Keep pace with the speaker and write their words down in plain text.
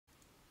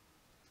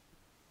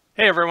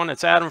Hey everyone,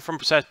 it's Adam from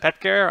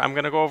Pet Care. I'm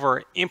going to go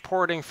over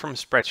importing from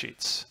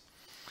spreadsheets.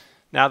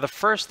 Now the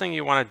first thing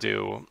you want to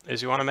do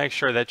is you want to make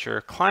sure that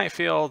your client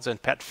fields and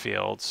pet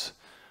fields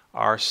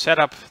are set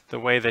up the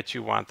way that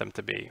you want them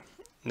to be.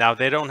 Now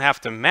they don't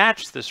have to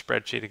match the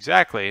spreadsheet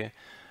exactly,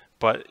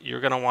 but you're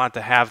going to want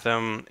to have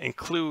them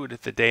include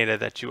the data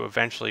that you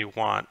eventually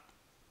want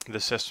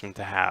the system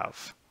to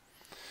have.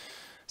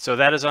 So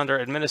that is under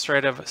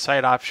Administrative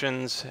Site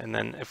Options, and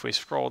then if we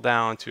scroll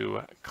down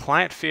to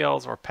Client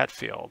Fields or Pet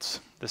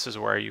Fields, this is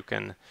where you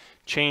can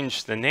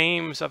change the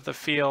names of the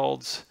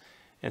fields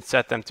and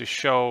set them to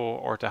show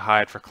or to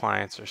hide for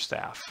clients or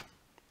staff.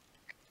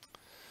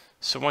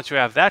 So once you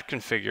have that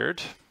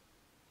configured,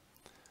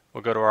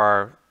 we'll go to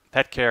our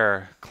Pet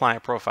Care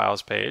Client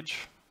Profiles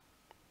page,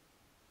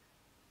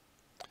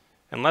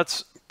 and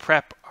let's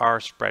prep our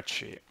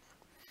spreadsheet.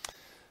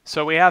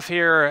 So we have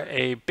here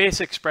a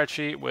basic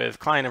spreadsheet with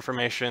client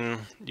information.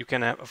 You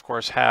can, of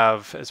course,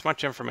 have as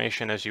much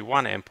information as you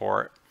want to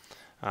import.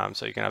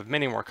 So you can have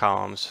many more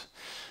columns.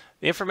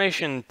 The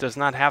information does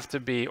not have to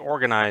be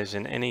organized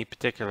in any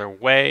particular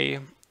way.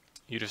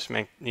 You just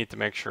need to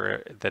make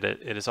sure that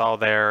it is all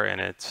there and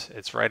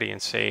it's ready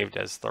and saved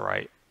as the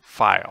right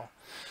file.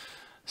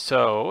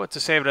 So to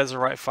save it as the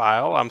right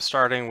file, I'm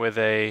starting with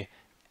a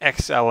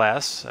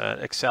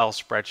XLS, Excel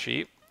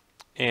spreadsheet.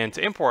 And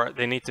to import,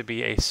 they need to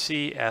be a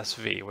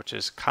CSV, which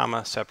is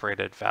comma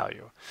separated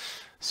value.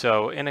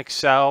 So in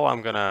Excel,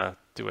 I'm going to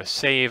do a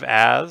save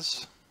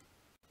as.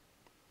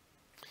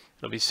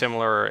 It'll be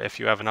similar if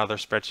you have another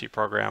spreadsheet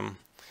program.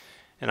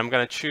 And I'm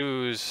going to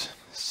choose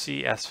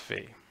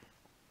CSV.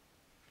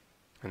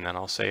 And then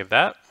I'll save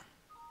that.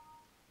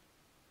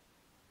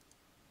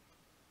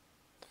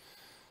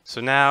 So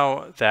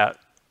now that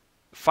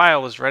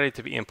file is ready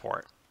to be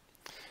imported.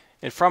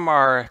 And from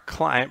our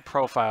Client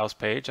Profiles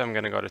page, I'm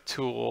going to go to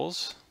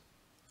Tools,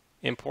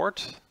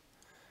 Import,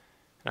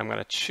 and I'm going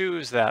to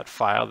choose that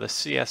file, the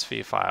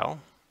CSV file.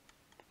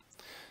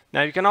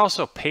 Now you can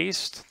also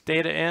paste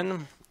data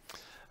in.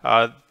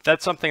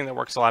 That's something that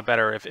works a lot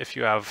better if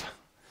you have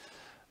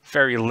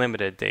very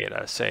limited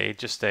data, say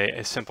just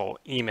a simple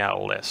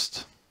email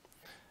list.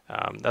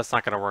 That's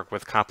not going to work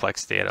with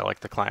complex data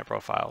like the client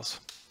profiles.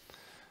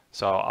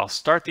 So I'll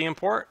start the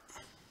import.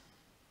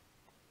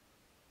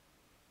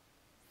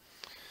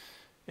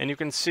 And you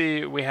can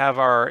see we have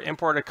our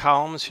imported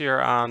columns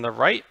here on the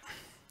right.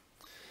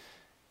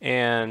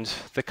 And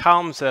the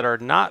columns that are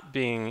not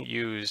being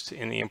used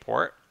in the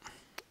import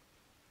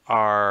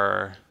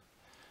are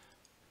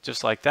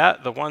just like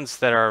that. The ones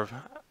that are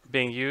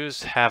being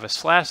used have a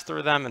slash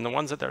through them, and the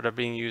ones that are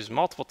being used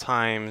multiple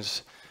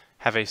times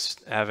have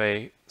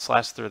a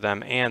slash through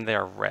them, and they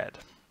are red.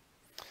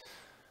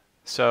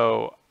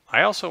 So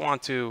I also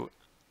want to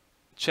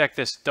check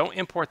this, don't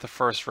import the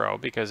first row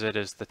because it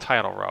is the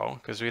title row,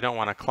 because we don't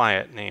want a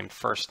client named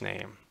first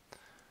name.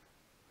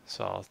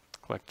 So I'll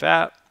click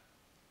that.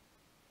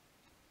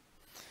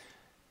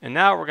 And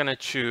now we're going to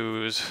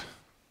choose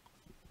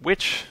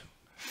which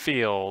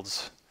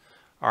fields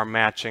are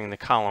matching the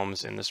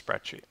columns in the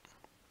spreadsheet.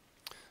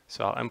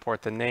 So I'll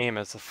import the name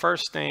as the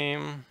first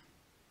name,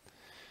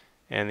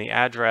 and the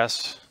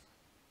address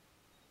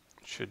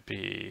should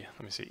be,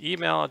 let me see,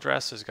 email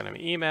address is going to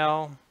be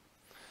email.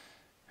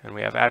 And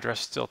we have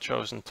address still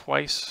chosen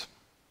twice.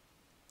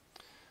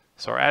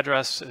 So our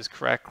address is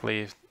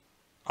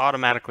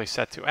automatically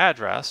set to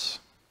address,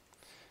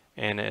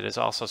 and it is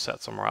also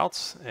set somewhere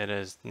else. It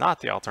is not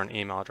the alternate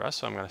email address,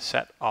 so I'm going to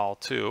set all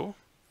to.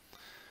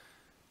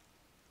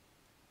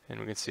 And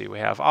we can see we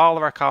have all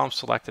of our columns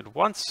selected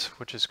once,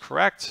 which is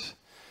correct.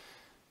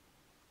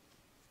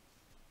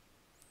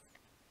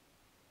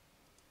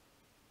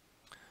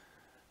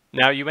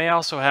 Now you may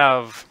also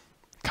have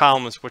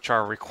columns which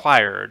are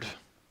required.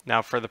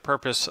 Now for the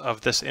purpose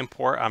of this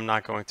import, I'm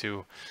not going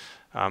to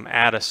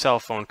add a cell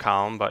phone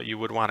column, but you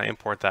would want to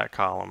import that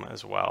column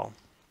as well.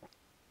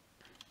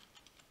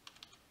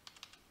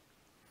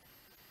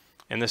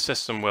 And the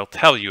system will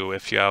tell you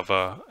if you have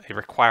a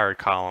required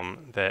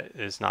column that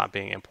is not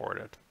being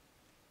imported.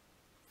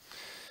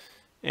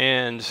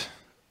 And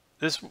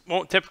this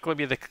won't typically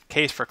be the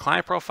case for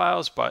client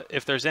profiles, but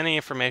if there's any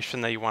information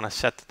that you want to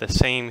set to the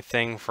same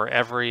thing for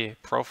every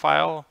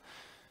profile,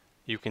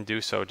 you can do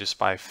so just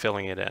by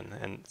filling it in,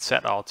 and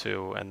set all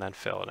to and then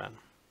fill it in.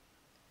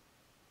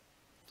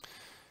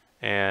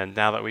 And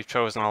now that we've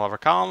chosen all of our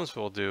columns,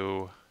 we'll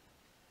do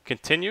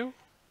continue.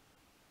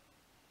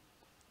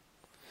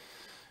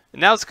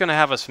 And now it's going to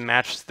have us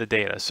match the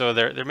data. So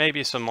there may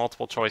be some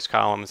multiple choice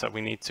columns that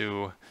we need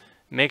to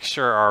make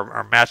sure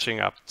are matching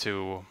up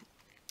to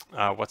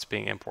what's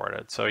being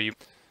imported. So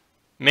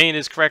Maine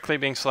is correctly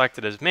being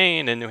selected as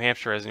Maine and New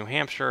Hampshire as New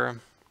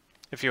Hampshire.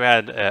 If you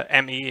had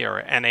ME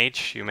or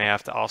NH, you may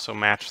have to also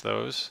match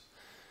those.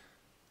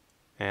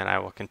 And I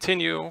will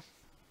continue.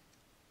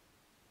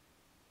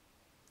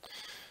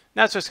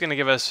 Now it's just going to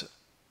give us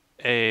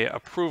a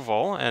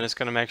approval, and it's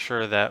going to make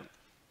sure that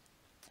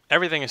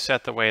everything is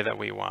set the way that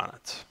we want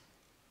it.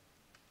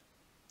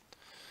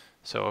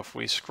 So if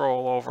we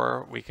scroll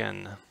over, we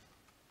can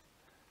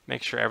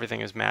make sure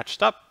everything is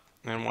matched up.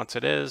 And once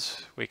it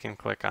is, we can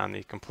click on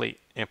the Complete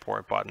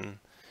Import button,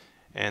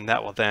 and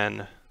that will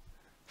then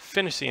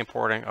finish the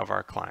importing of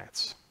our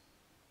clients.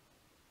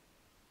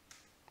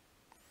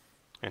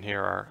 And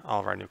here are all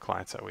of our new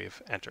clients that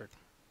we've entered.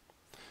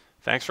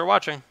 Thanks for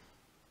watching.